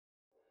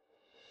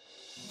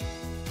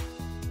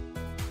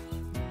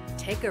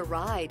Take a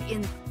ride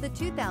in the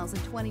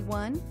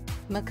 2021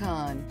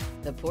 Macan.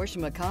 The Porsche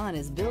Macan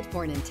is built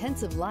for an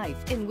intensive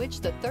life in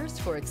which the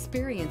thirst for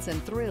experience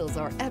and thrills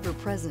are ever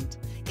present.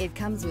 It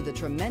comes with a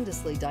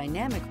tremendously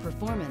dynamic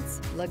performance,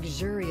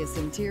 luxurious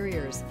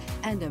interiors,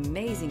 and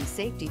amazing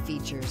safety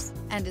features,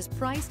 and is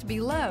priced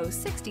below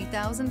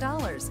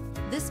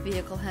 $60,000. This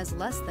vehicle has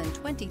less than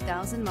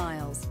 20,000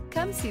 miles.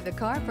 Come see the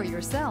car for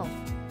yourself.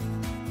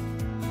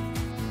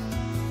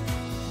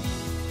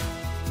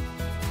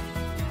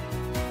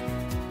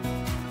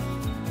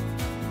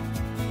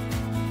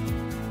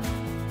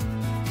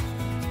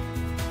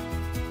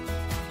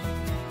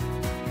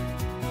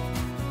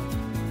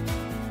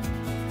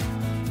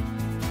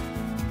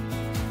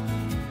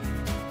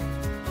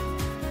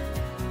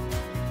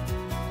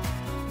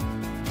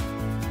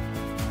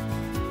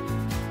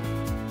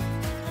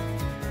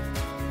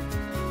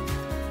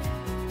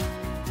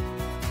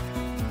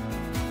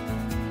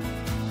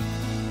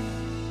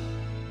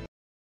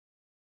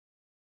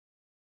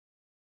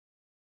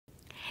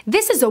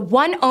 This is a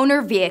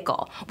one-owner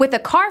vehicle with a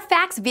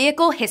Carfax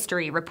Vehicle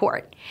History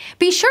Report.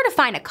 Be sure to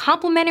find a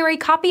complimentary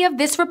copy of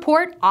this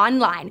report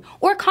online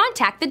or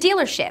contact the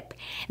dealership.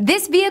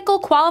 This vehicle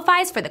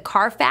qualifies for the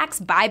Carfax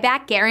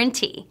Buyback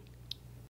Guarantee.